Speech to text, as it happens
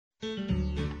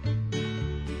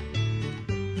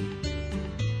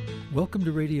Welcome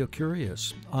to Radio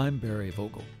Curious. I'm Barry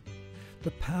Vogel.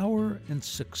 The power and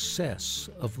success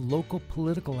of local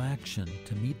political action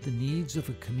to meet the needs of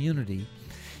a community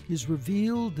is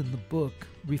revealed in the book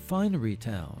Refinery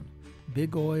Town: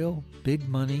 Big Oil, Big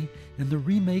Money, and the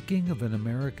Remaking of an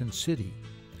American City.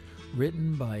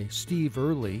 Written by Steve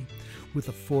Early, with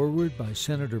a foreword by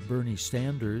Senator Bernie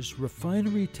Sanders,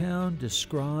 Refinery Town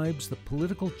describes the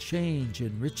political change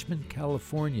in Richmond,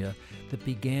 California that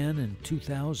began in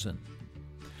 2000.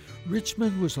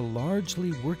 Richmond was a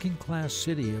largely working-class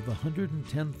city of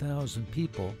 110,000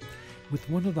 people, with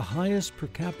one of the highest per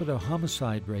capita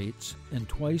homicide rates and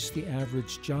twice the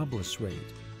average jobless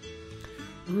rate.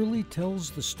 Early tells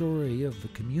the story of the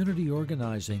community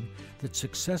organizing that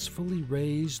successfully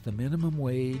raised the minimum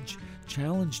wage,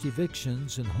 challenged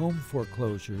evictions and home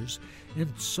foreclosures, and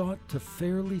sought to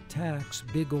fairly tax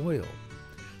Big Oil.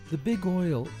 The Big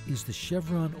Oil is the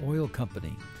Chevron Oil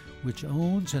Company, which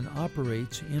owns and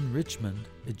operates in Richmond,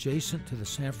 adjacent to the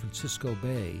San Francisco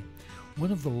Bay,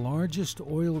 one of the largest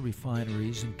oil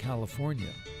refineries in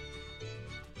California.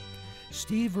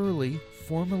 Steve Early,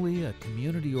 formerly a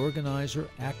community organizer,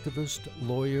 activist,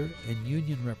 lawyer, and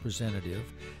union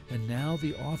representative, and now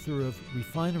the author of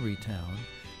Refinery Town,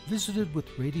 visited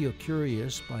with Radio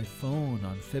Curious by phone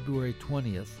on February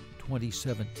 20th,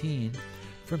 2017,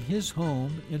 from his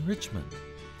home in Richmond.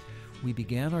 We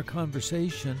began our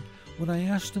conversation when I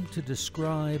asked him to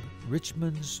describe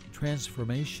Richmond's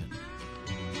transformation.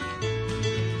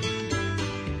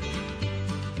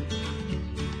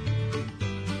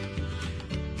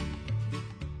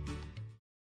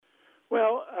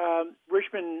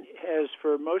 Richmond has,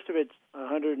 for most of its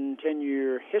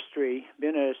 110-year history,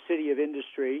 been a city of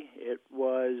industry. It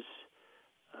was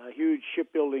a huge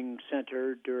shipbuilding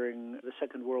center during the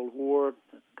Second World War.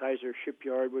 Kaiser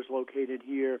Shipyard was located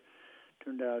here.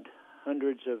 Turned out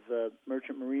hundreds of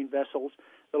merchant marine vessels.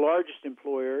 The largest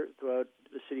employer throughout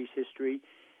the city's history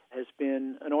has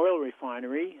been an oil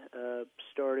refinery,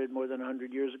 started more than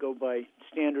 100 years ago by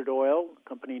Standard Oil, a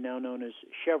company now known as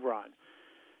Chevron.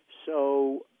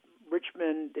 So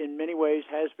Richmond, in many ways,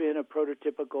 has been a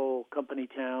prototypical company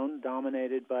town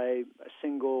dominated by a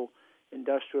single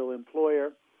industrial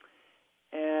employer.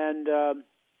 And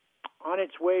on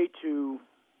its way to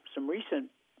some recent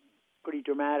pretty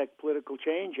dramatic political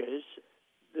changes,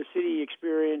 the city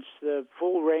experienced the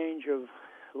full range of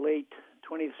late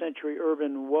 20th century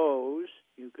urban woes.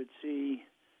 You could see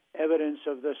evidence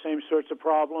of the same sorts of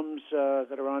problems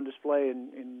that are on display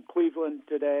in Cleveland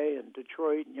today, and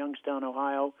Detroit, and Youngstown,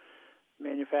 Ohio.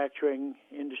 Manufacturing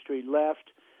industry left,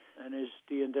 and as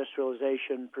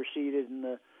deindustrialization proceeded in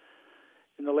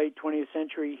the late 20th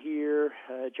century here,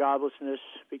 joblessness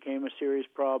became a serious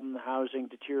problem. The housing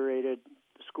deteriorated,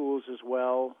 the schools as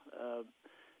well.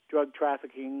 Drug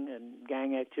trafficking and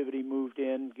gang activity moved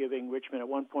in, giving Richmond at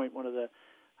one point one of the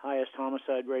highest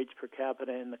homicide rates per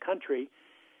capita in the country.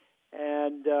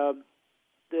 And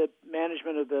the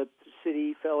management of the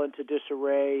city fell into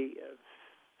disarray.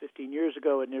 15 years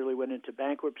ago, it nearly went into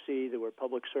bankruptcy. There were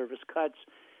public service cuts.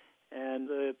 And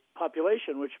the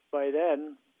population, which by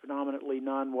then, predominantly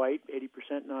non-white,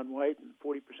 80% non-white and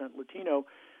 40% Latino,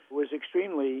 was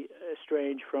extremely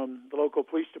estranged from the local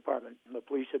police department. The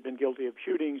police had been guilty of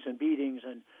shootings and beatings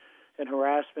and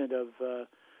harassment of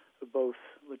both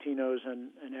Latinos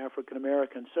and African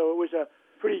Americans. So it was a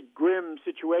pretty grim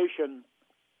situation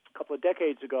a couple of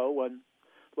decades ago when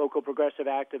local progressive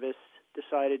activists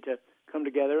decided to come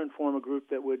together and form a group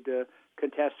that would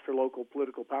contest for local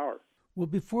political power. Well,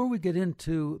 before we get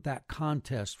into that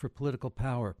contest for political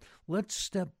power, let's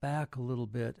step back a little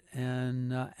bit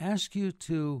and ask you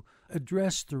to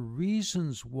address the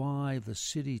reasons why the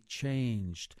city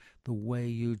changed the way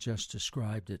you just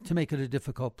described it to make it a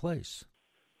difficult place.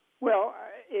 Well,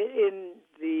 in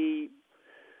the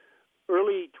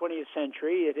early 20th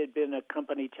century, it had been a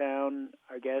company town,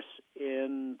 I guess,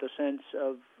 in the sense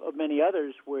of many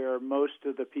others, where most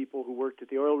of the people who worked at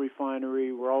the oil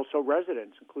refinery were also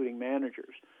residents, including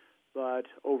managers. But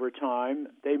over time,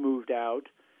 they moved out,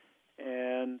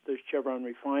 and the Chevron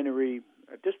refinery,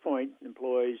 at this point,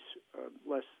 employs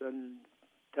less than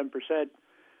 10%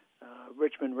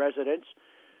 Richmond residents.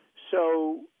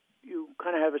 So you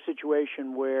kind of have a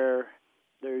situation where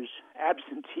there's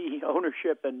absentee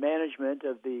ownership and management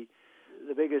of the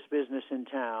biggest business in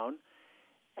town.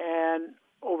 And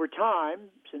over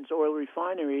time, since oil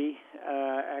refinery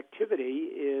activity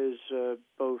is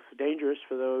both dangerous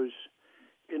for those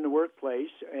in the workplace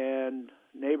and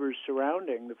neighbors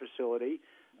surrounding the facility,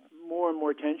 more and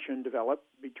more tension developed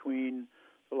between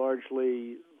the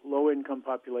largely low-income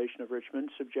population of Richmond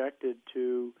subjected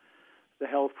to the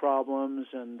health problems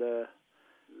and the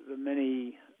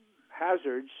many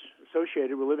hazards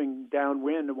associated with living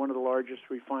downwind of one of the largest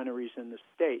refineries in the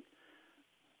state.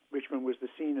 Richmond was the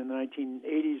scene in the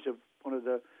 1980s of one of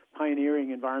the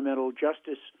pioneering environmental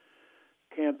justice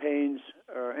campaigns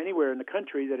anywhere in the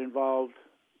country that involved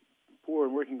poor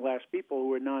and working class people who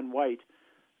were non-white.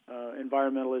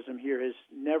 Environmentalism here has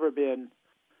never been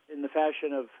in the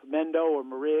fashion of Mendo or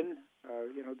Marin,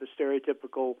 the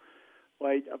stereotypical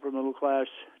white upper middle class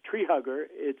tree hugger.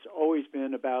 It's always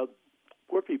been about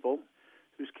poor people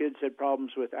whose kids had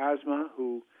problems with asthma,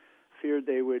 who feared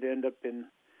they would end up in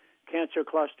cancer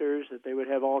clusters, that they would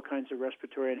have all kinds of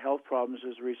respiratory and health problems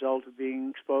as a result of being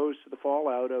exposed to the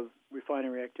fallout of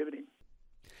refinery activity.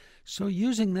 So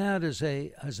using that as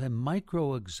a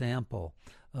micro example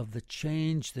of the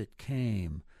change that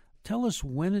came, tell us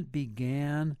when it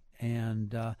began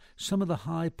and some of the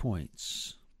high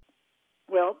points.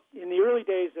 Well, in the early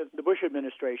days of the Bush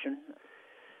administration,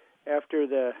 after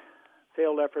the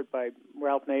failed effort by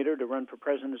Ralph Nader to run for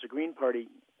president as a Green Party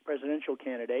presidential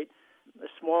candidate, a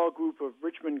small group of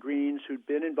Richmond Greens who'd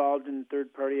been involved in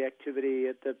third-party activity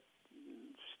at the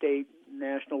state,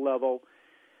 national level,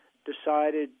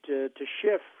 decided to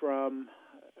shift from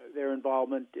their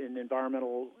involvement in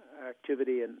environmental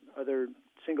activity and other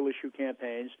single-issue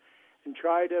campaigns and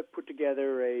try to put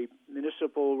together a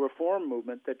municipal reform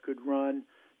movement that could run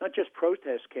not just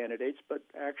protest candidates, but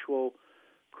actual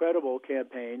credible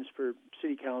campaigns for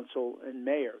city council and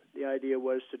mayor. The idea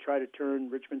was to try to turn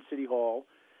Richmond City Hall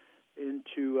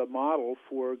into a model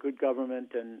for good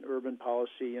government and urban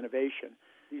policy innovation.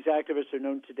 These activists are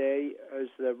known today as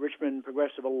the Richmond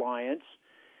Progressive Alliance,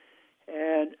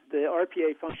 and the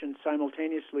RPA functions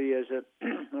simultaneously as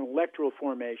an electoral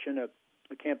formation,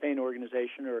 a campaign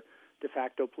organization or de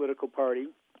facto political party,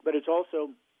 but it's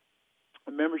also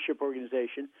a membership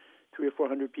organization. 300 or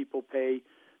 400 people pay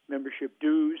membership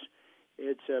dues.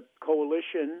 It's a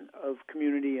coalition of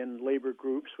community and labor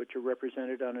groups, which are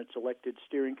represented on its elected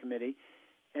steering committee,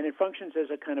 and it functions as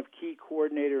a kind of key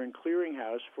coordinator and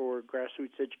clearinghouse for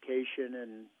grassroots education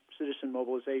and citizen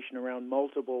mobilization around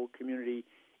multiple community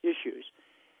issues.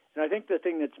 And I think the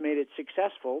thing that's made it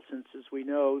successful, since as we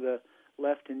know, the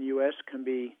left in the U.S. can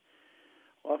be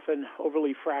often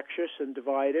overly fractious and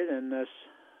divided and thus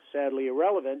sadly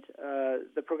irrelevant,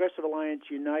 the Progressive Alliance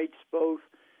unites both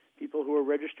people who are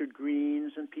registered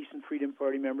Greens and Peace and Freedom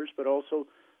Party members, but also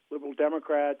liberal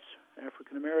Democrats,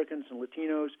 African Americans and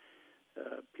Latinos,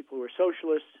 people who are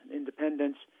socialists,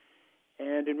 independents.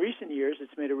 And in recent years,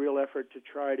 it's made a real effort to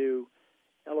try to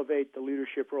elevate the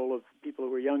leadership role of people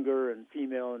who are younger and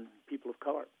female and people of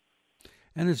color.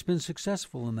 And it's been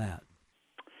successful in that.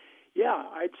 Yeah,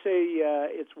 I'd say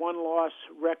its one-loss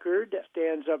record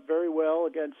stands up very well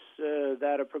against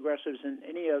that of progressives in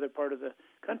any other part of the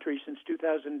country. Since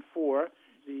 2004,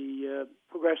 the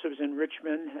progressives in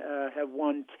Richmond have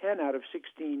won 10 out of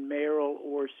 16 mayoral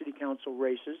or city council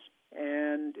races.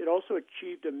 And it also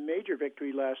achieved a major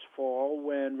victory last fall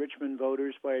when Richmond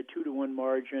voters, by a 2-to-1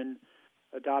 margin,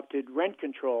 adopted rent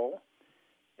control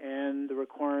and the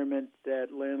requirement that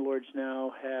landlords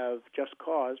now have just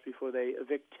cause before they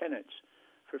evict tenants.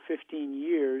 For 15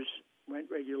 years, rent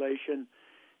regulation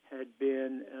had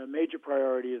been a major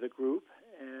priority of the group,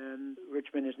 and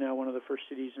Richmond is now one of the first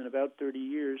cities in about 30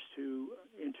 years to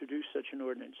introduce such an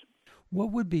ordinance.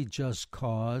 What would be just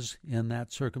cause in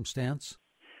that circumstance?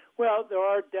 Well, there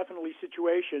are definitely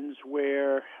situations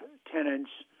where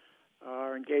tenants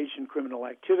are engaged in criminal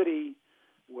activity,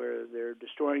 where they're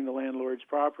destroying the landlord's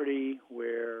property,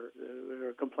 where there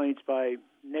are complaints by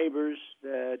neighbors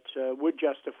that would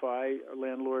justify a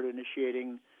landlord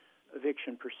initiating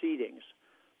eviction proceedings.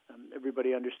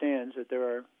 Everybody understands that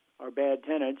there are bad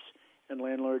tenants, and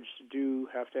landlords do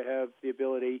have to have the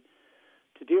ability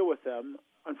to deal with them.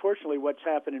 Unfortunately, what's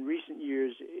happened in recent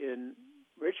years in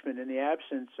Richmond, in the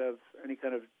absence of any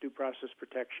kind of due process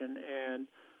protection and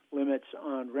limits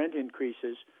on rent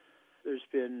increases, there's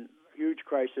been huge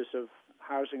crisis of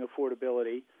housing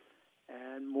affordability,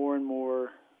 and more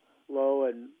low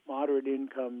and moderate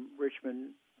income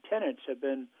Richmond tenants have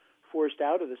been forced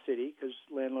out of the city because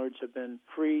landlords have been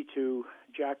free to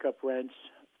jack up rents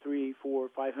 $300, $400,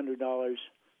 $500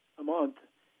 a month,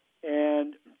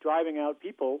 and driving out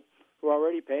people who are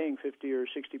already paying 50 or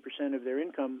 60% of their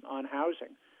income on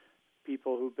housing.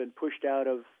 People who've been pushed out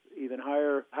of even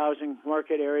higher housing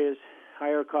market areas,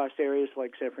 higher cost areas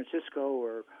like San Francisco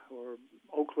or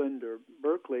Oakland or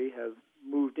Berkeley have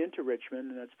moved into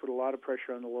Richmond, and that's put a lot of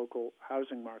pressure on the local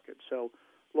housing market. So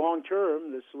long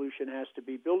term, the solution has to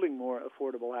be building more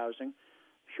affordable housing,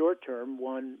 short term,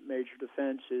 one major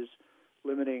defense is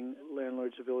limiting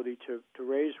landlords' ability to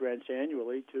raise rents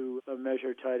annually to a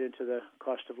measure tied into the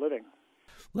cost of living.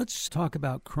 Let's talk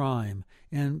about crime.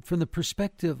 And from the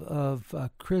perspective of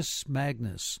Chris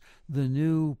Magnus, the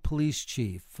new police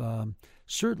chief,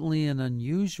 certainly an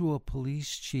unusual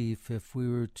police chief if we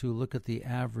were to look at the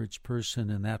average person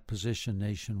in that position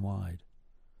nationwide.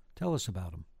 Tell us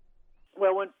about him.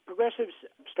 Well, when progressives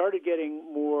started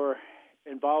getting more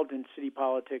involved in city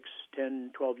politics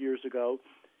 10, 12 years ago,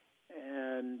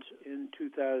 and in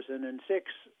 2006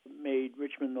 made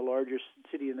Richmond the largest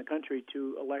city in the country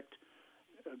to elect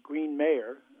a Green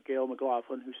mayor, Gail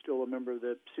McLaughlin, who's still a member of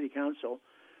the city council,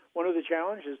 one of the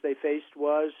challenges they faced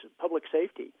was public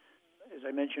safety. As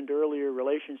I mentioned earlier,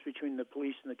 relations between the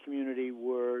police and the community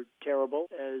were terrible,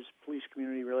 as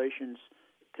police-community relations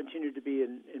continued to be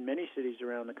in many cities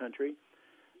around the country.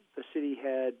 The city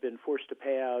had been forced to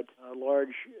pay out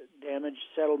large damage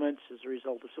settlements as a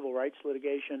result of civil rights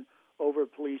litigation over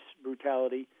police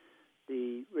brutality.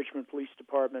 The Richmond Police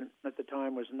Department at the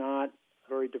time was not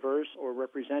very diverse or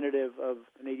representative of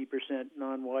an 80%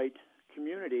 non-white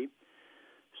community.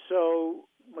 So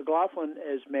McLaughlin,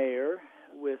 as mayor,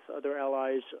 with other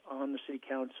allies on the city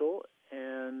council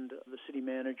and the city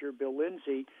manager, Bill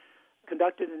Lindsay,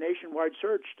 conducted a nationwide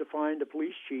search to find a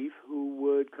police chief who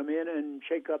would come in and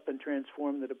shake up and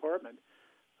transform the department.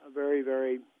 A very,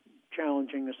 very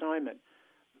challenging assignment.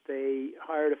 They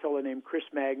hired a fellow named Chris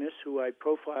Magnus, who I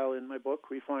profile in my book,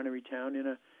 Refinery Town, in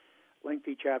a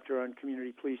lengthy chapter on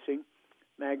community policing.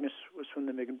 Magnus was from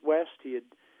the Midwest. He had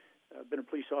been a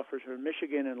police officer in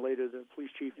Michigan and later the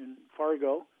police chief in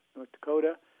Fargo, North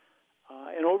Dakota.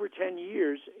 And over 10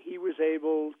 years, he was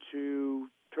able to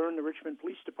turn the Richmond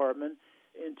Police Department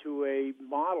into a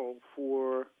model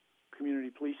for community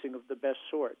policing of the best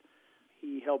sort.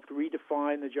 He helped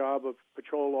redefine the job of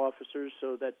patrol officers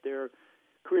so that their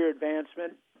career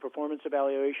advancement, performance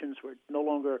evaluations were no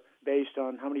longer based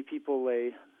on how many people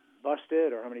they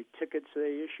busted or how many tickets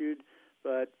they issued,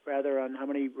 but rather on how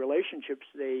many relationships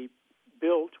they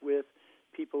built with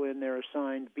people in their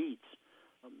assigned beats.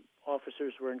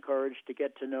 Officers were encouraged to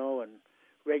get to know and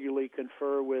regularly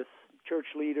confer with church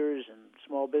leaders and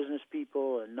small business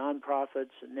people and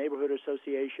nonprofits and neighborhood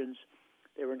associations.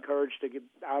 They were encouraged to get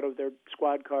out of their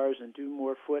squad cars and do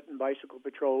more foot and bicycle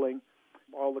patrolling.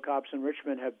 All the cops in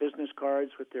Richmond have business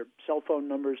cards with their cell phone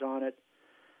numbers on it.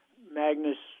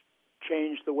 Magnus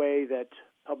changed the way that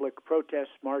public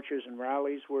protests, marches, and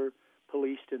rallies were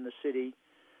policed in the city.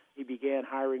 He began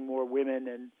hiring more women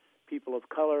and people of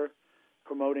color,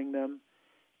 promoting them.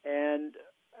 And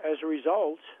as a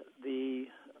result, the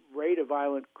rate of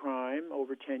violent crime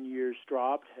over 10 years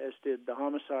dropped, as did the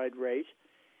homicide rate.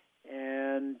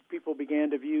 And people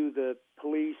began to view the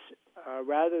police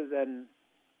rather than,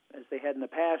 as they had in the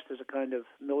past, as a kind of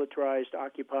militarized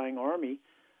occupying army,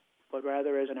 but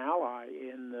rather as an ally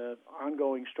in the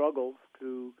ongoing struggle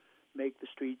to make the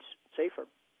streets safer.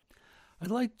 I'd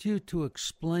like you to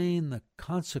explain the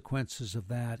consequences of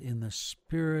that in the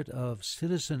spirit of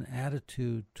citizen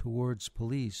attitude towards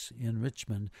police in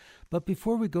Richmond. But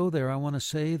before we go there, I want to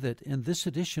say that in this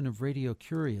edition of Radio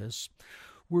Curious,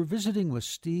 we're visiting with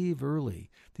Steve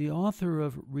Early, the author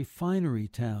of Refinery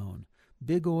Town,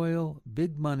 Big Oil,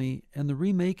 Big Money, and the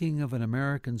Remaking of an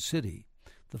American City.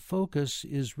 The focus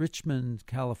is Richmond,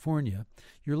 California.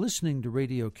 You're listening to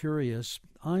Radio Curious.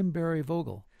 I'm Barry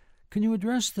Vogel. Can you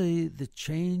address the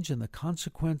change and the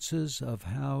consequences of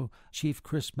how Chief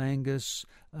Chris Magnus'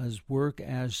 work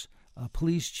as a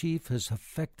police chief has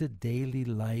affected daily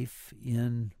life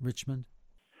in Richmond?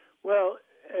 Well,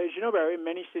 as you know, Barry,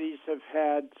 many cities have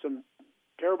had some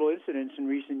terrible incidents in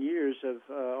recent years of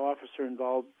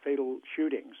officer-involved fatal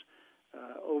shootings.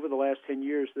 Over the last 10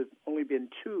 years, there have only been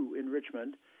 2 in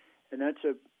Richmond, and that's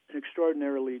an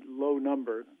extraordinarily low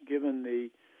number given the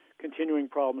continuing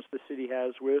problems the city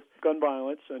has with gun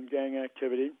violence and gang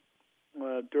activity.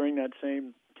 During that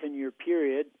same 10-year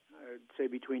period, I'd say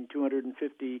between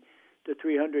 250 to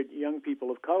 300 young people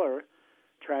of color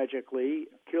tragically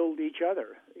killed each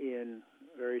other in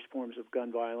various forms of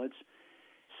gun violence.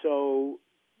 So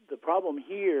the problem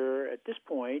here at this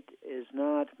point is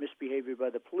not misbehavior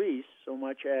by the police so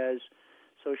much as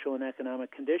social and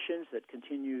economic conditions that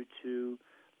continue to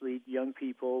lead young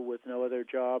people with no other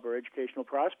job or educational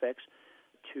prospects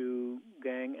to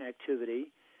gang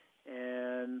activity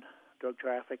and drug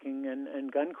trafficking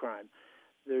and gun crime.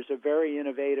 There's a very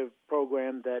innovative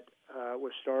program that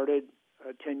was started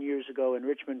 10 years ago in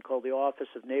Richmond called the Office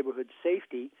of Neighborhood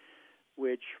Safety,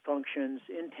 which functions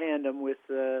in tandem with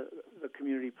the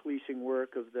community policing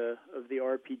work of the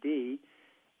RPD.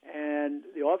 And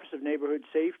the Office of Neighborhood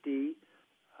Safety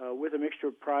with a mixture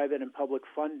of private and public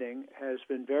funding, has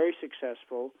been very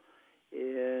successful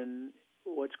in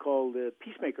what's called the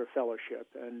Peacemaker Fellowship.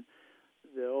 And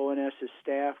the ONS is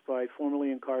staffed by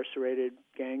formerly incarcerated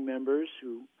gang members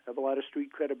who have a lot of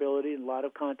street credibility and a lot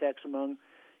of contacts among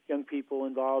young people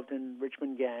involved in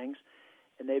Richmond gangs.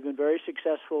 And they've been very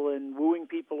successful in wooing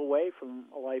people away from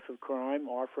a life of crime,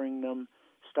 offering them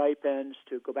stipends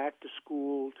to go back to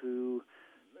school, to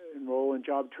enroll in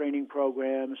job training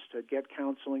programs, to get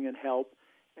counseling and help,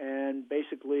 and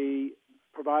basically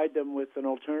provide them with an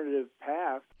alternative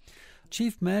path.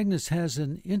 Chief Magnus has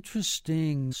an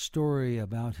interesting story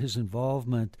about his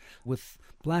involvement with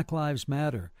Black Lives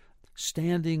Matter,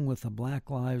 standing with a Black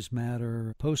Lives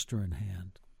Matter poster in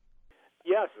hand.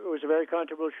 Yes, it was a very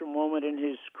controversial moment in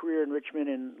his career in Richmond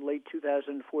in late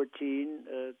 2014.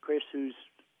 Chris, who's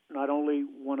not only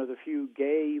one of the few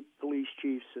gay police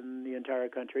chiefs in the entire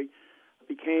country,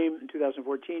 became, in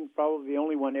 2014, probably the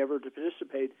only one ever to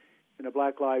participate in a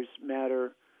Black Lives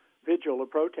Matter vigil or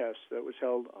protest that was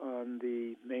held on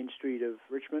the main street of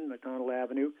Richmond, McDonald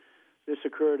Avenue. This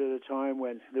occurred at a time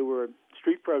when there were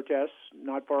street protests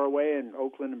not far away in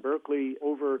Oakland and Berkeley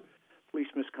over police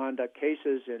misconduct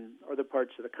cases in other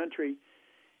parts of the country.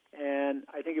 And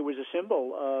I think it was a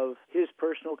symbol of his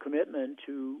personal commitment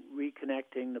to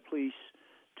reconnecting the police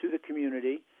to the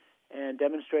community and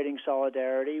demonstrating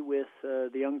solidarity with the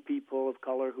young people of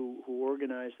color who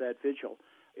organized that vigil.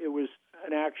 It was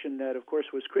an action that, of course,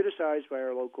 was criticized by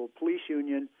our local police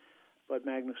union, but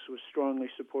Magnus was strongly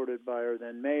supported by our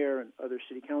then mayor and other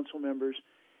city council members,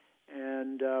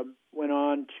 and went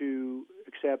on to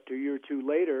accept a year or two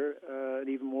later an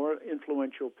even more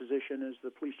influential position as the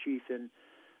police chief in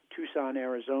Tucson,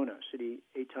 Arizona, a city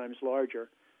 8 times larger.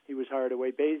 He was hired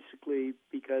away basically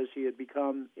because he had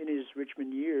become, in his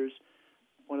Richmond years,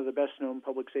 one of the best-known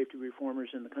public safety reformers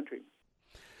in the country.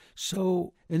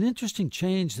 So an interesting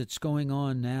change that's going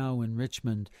on now in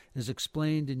Richmond is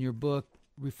explained in your book,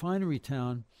 Refinery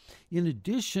Town. In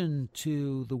addition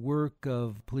to the work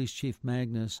of Police Chief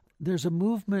Magnus, there's a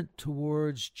movement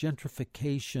towards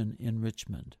gentrification in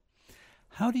Richmond.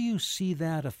 How do you see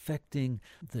that affecting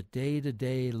the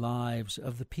day-to-day lives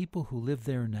of the people who live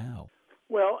there now?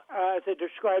 Well, as I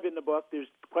describe in the book, there's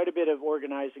quite a bit of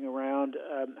organizing around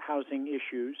housing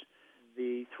issues.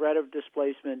 The threat of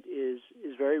displacement is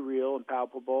very real and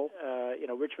palpable.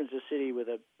 Richmond's a city with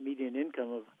a median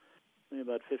income of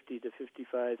about $50,000 to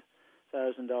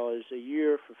 $55,000 a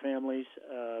year for families.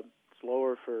 It's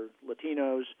lower for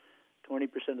Latinos. 20%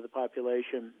 of the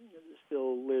population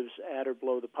still lives at or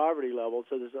below the poverty level.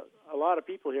 So there's a lot of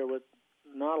people here with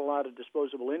not a lot of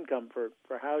disposable income for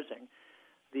housing.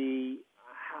 The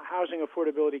Housing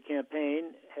Affordability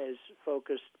Campaign has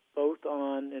focused both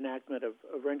on enactment of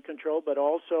rent control, but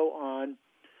also on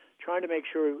trying to make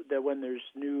sure that when there's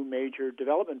new major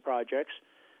development projects,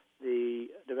 the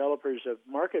developers of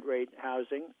market rate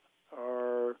housing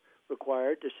are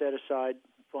required to set aside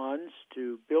funds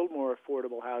to build more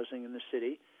affordable housing in the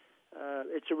city.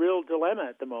 It's a real dilemma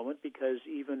at the moment because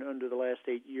even under the last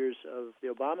 8 years of the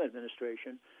Obama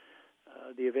administration,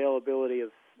 the availability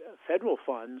of federal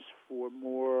funds for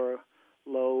more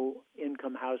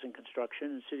low-income housing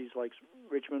construction in cities like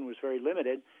Richmond was very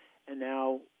limited, and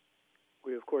now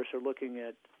we, of course, are looking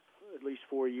at least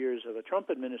 4 years of a Trump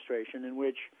administration in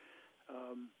which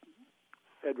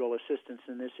federal assistance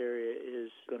in this area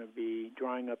is going to be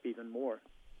drying up even more.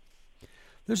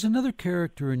 There's another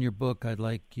character in your book I'd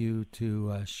like you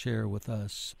to share with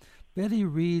us. Betty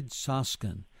Reed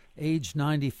Soskin, age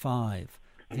 95,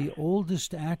 the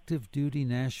oldest active duty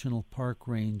National Park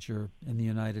Ranger in the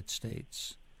United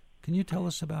States. Can you tell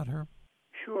us about her?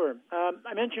 Sure.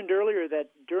 I mentioned earlier that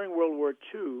during World War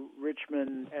II,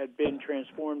 Richmond had been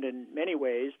transformed in many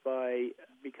ways by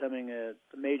becoming a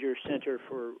major center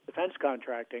for defense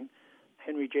contracting.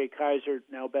 Henry J. Kaiser,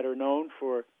 now better known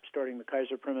for starting the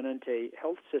Kaiser Permanente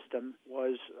health system,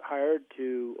 was hired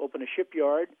to open a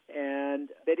shipyard, and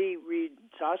Betty Reed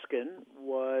Soskin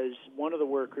was one of the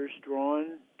workers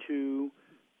drawn to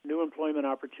new employment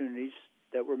opportunities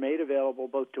that were made available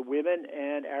both to women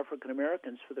and African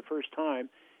Americans for the first time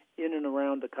in and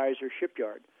around the Kaiser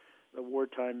shipyard. The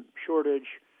wartime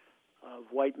shortage of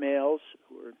white males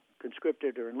who were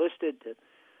conscripted or enlisted to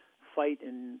fight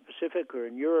in Pacific or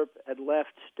in Europe had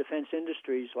left defense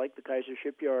industries like the Kaiser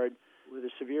shipyard with a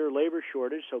severe labor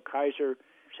shortage, so Kaiser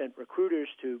sent recruiters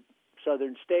to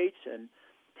southern states, and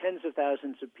tens of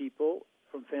thousands of people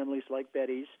from families like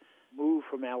Betty's moved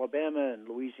from Alabama and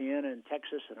Louisiana and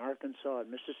Texas and Arkansas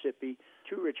and Mississippi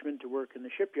to Richmond to work in the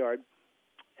shipyard.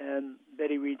 And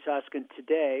Betty Reed Soskin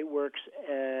today works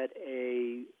at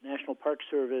a National Park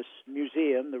Service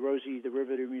museum, the Rosie the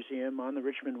Riveter Museum, on the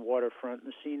Richmond waterfront,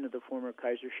 the scene of the former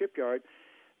Kaiser shipyard,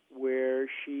 where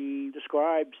she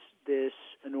describes this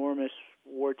enormous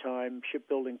wartime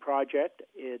shipbuilding project,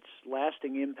 its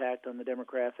lasting impact on the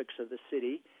demographics of the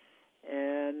city,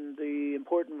 and the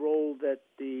important role that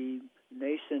the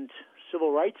nascent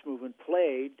civil rights movement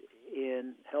played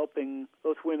in helping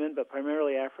both women, but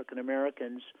primarily African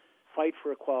Americans, fight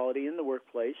for equality in the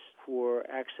workplace, for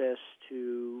access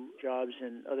to jobs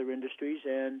in other industries,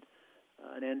 and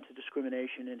an end to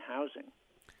discrimination in housing.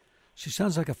 She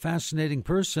sounds like a fascinating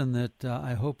person that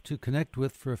I hope to connect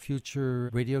with for a future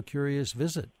Radio Curious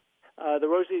visit. The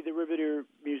Rosie the Riveter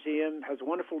Museum has a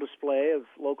wonderful display of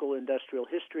local industrial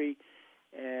history,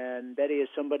 and Betty is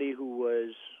somebody who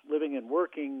was living and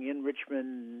working in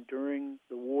Richmond during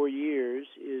the war years,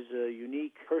 is a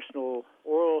unique personal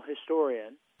oral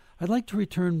historian. I'd like to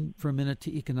return for a minute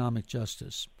to economic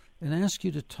justice and ask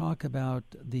you to talk about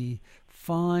the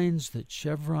fines that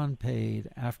Chevron paid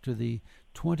after the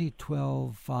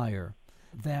 2012 fire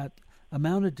that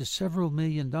amounted to several $1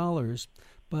 million.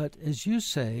 But as you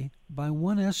say, by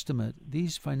one estimate,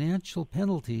 these financial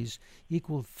penalties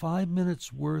equaled 5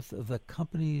 minutes' worth of the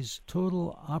company's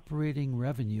total operating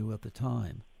revenue at the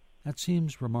time. That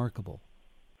seems remarkable.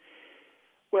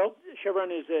 Well,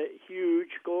 Chevron is a huge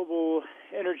global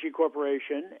energy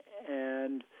corporation,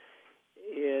 and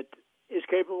it is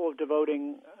capable of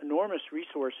devoting enormous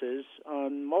resources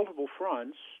on multiple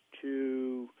fronts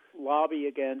to lobby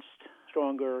against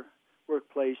stronger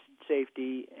workplace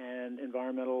safety and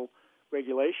environmental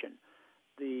regulation.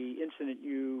 The incident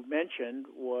you mentioned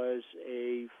was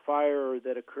a fire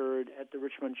that occurred at the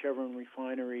Richmond Chevron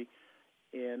refinery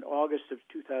in August of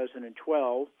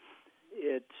 2012.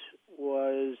 It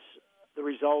was the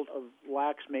result of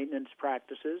lax maintenance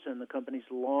practices and the company's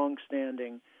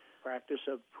long-standing practice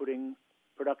of putting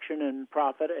production and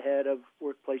profit ahead of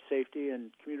workplace safety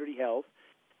and community health.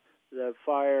 The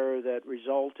fire that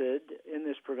resulted in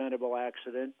this preventable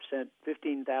accident sent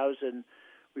 15,000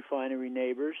 refinery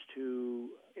neighbors to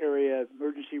area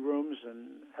emergency rooms and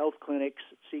health clinics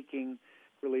seeking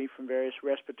relief from various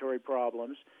respiratory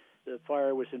problems. The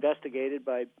fire was investigated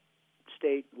by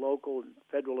state, local, and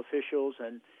federal officials,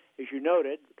 and as you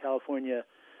noted, the California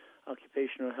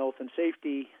Occupational Health and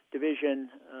Safety Division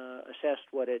assessed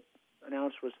what it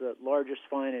announced was the largest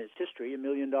fine in its history, $1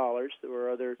 million. There were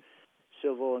other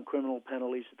civil and criminal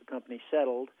penalties that the company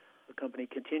settled. The company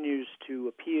continues to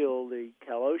appeal the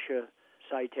Cal OSHA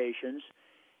citations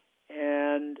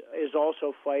and is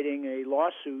also fighting a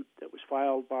lawsuit that was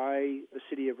filed by the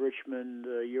city of Richmond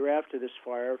a year after this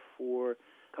fire for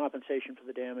compensation for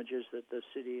the damages that the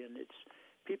city and its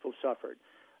people suffered.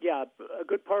 Yeah, a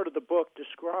good part of the book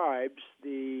describes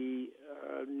the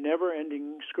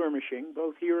never-ending skirmishing,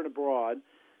 both here and abroad,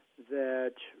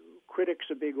 that critics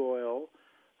of big oil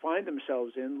find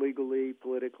themselves in legally,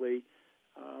 politically,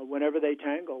 whenever they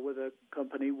tangle with a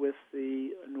company with the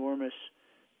enormous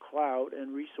clout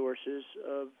and resources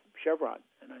of Chevron.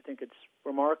 And I think it's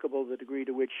remarkable the degree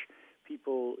to which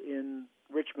people in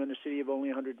Richmond, a city of only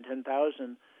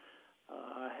 110,000,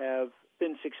 have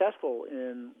been successful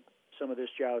in some of this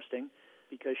jousting,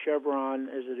 because Chevron,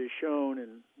 as it is shown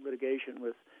in litigation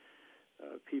with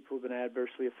people who have been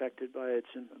adversely affected by its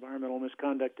environmental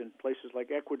misconduct in places like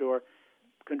Ecuador,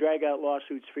 can drag out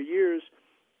lawsuits for years,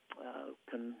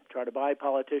 can try to buy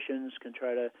politicians, can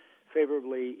try to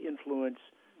favorably influence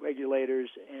regulators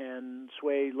and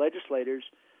sway legislators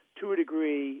to a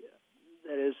degree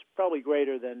that is probably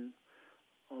greater than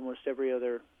almost every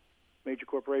other major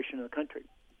corporation in the country.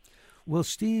 Well,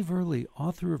 Steve Early,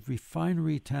 author of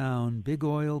Refinery Town, Big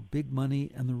Oil, Big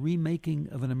Money, and the Remaking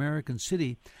of an American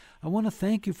City, I want to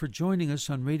thank you for joining us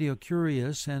on Radio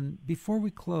Curious. And before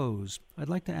we close, I'd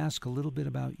like to ask a little bit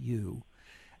about you.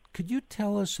 Could you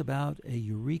tell us about a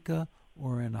eureka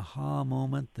or an aha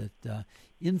moment that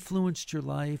influenced your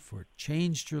life or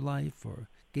changed your life or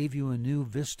gave you a new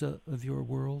vista of your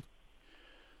world?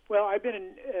 Well, I've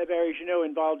been, Barry, as you know,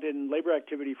 involved in labor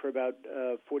activity for about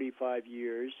 45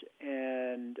 years,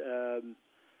 and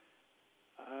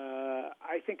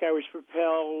I think I was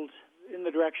propelled in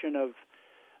the direction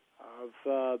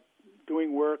of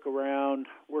doing work around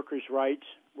workers' rights,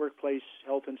 workplace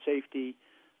health and safety,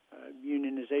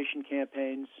 unionization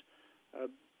campaigns,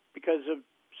 because of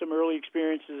some early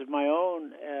experiences of my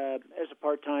own as a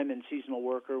part-time and seasonal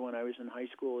worker when I was in high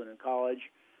school and in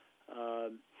college.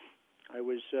 I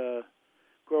was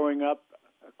growing up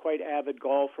a quite avid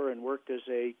golfer and worked as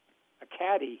a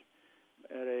caddy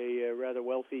at a rather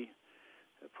wealthy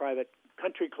private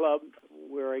country club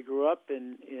where I grew up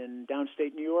in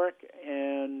downstate New York,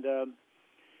 and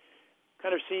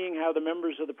kind of seeing how the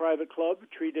members of the private club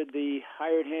treated the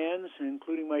hired hands,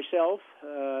 including myself,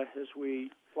 as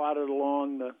we plodded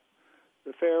along the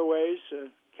fairways,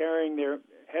 carrying their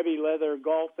heavy leather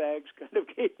golf bags, kind of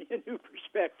gave me a new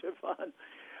perspective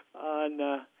on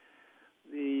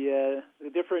the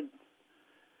different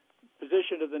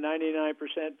position of the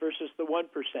 99% versus the 1%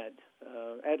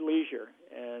 at leisure.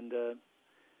 And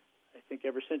I think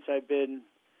ever since I've been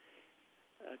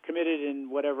committed in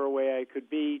whatever way I could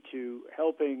be to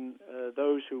helping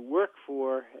those who work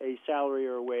for a salary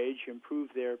or a wage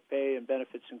improve their pay and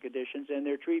benefits and conditions and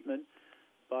their treatment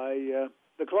by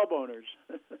the club owners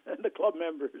and the club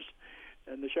members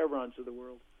and the Chevrons of the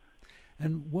world.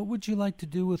 And what would you like to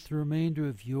do with the remainder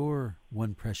of your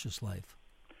one precious life?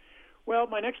 Well,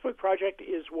 my next book project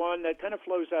is one that kind of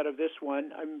flows out of this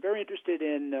one. I'm very interested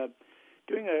in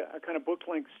doing a kind of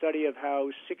book-length study of how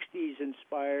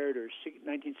 60s-inspired or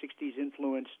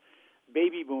 1960s-influenced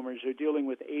baby boomers are dealing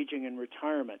with aging and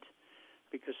retirement,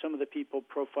 because some of the people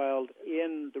profiled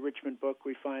in the Richmond book,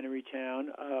 Refinery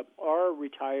Town, are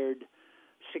retired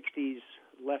 60s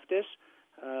leftists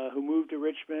who moved to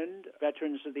Richmond,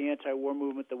 veterans of the anti-war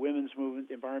movement, the women's movement,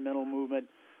 the environmental movement,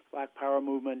 Black Power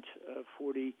movement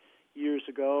 40 years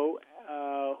ago,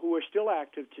 who are still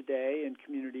active today in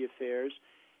community affairs.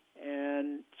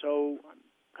 And so I'm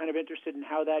kind of interested in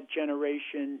how that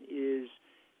generation is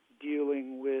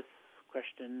dealing with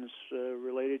questions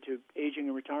related to aging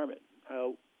and retirement,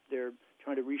 how they're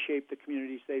trying to reshape the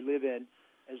communities they live in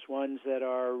as ones that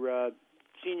are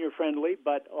senior-friendly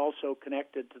but also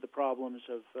connected to the problems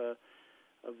of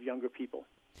younger people.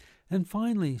 And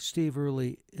finally, Steve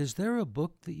Early, is there a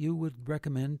book that you would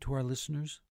recommend to our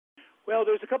listeners? Well,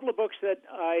 there's a couple of books that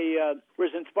I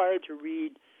was inspired to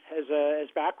read as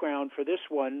background for this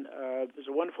one. There's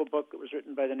a wonderful book that was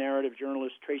written by the narrative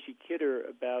journalist Tracy Kidder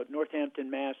about Northampton,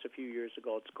 Mass. A few years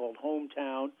ago. It's called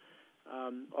Hometown.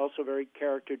 Also very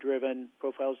character-driven,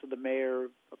 profiles of the mayor,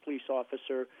 a police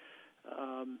officer,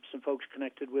 some folks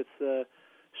connected with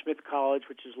Smith College,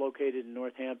 which is located in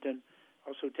Northampton.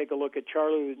 Also take a look at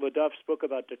Charlie LaDuff's book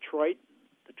about Detroit,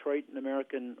 an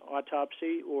American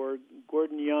Autopsy, or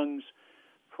Gordon Young's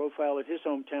profile of his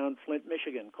hometown, Flint,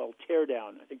 Michigan, called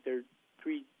Teardown. I think there are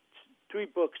three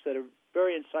books that are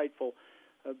very insightful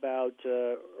about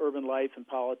urban life and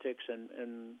politics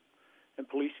and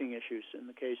policing issues in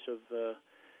the case of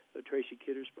Tracy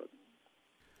Kidder's book.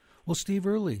 Well, Steve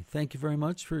Early, thank you very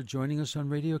much for joining us on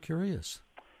Radio Curious.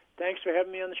 Thanks for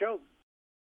having me on the show.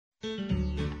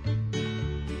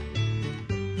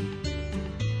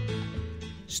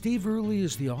 Steve Early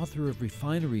is the author of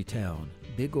Refinery Town,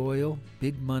 Big Oil,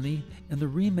 Big Money, and the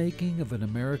Remaking of an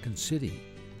American City.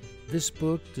 This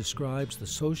book describes the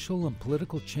social and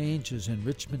political changes in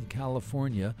Richmond,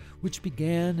 California, which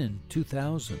began in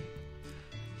 2000.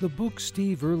 The book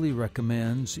Steve Early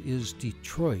recommends is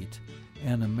Detroit,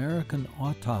 An American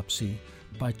Autopsy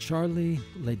by Charlie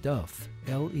LaDuff,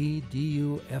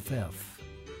 Leduff.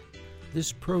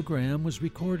 This program was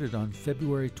recorded on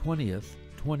February 20th,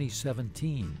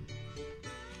 2017.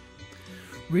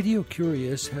 Radio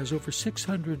Curious has over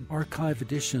 600 archive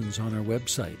editions on our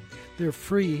website. They're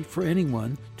free for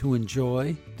anyone to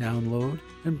enjoy, download,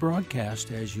 and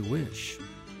broadcast as you wish.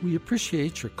 We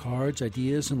appreciate your cards,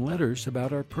 ideas, and letters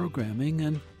about our programming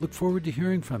and look forward to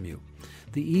hearing from you.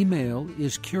 The email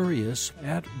is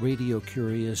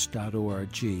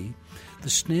curious@radiocurious.org. The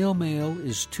snail mail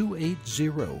is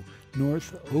 280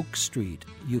 North Oak Street,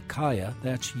 Ukiah,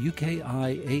 that's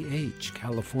UKIAH,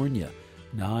 California,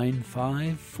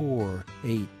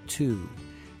 95482.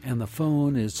 And the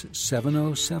phone is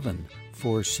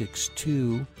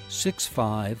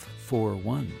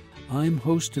 707-462-6541. I'm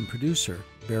host and producer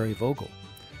Barry Vogel.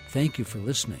 Thank you for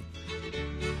listening.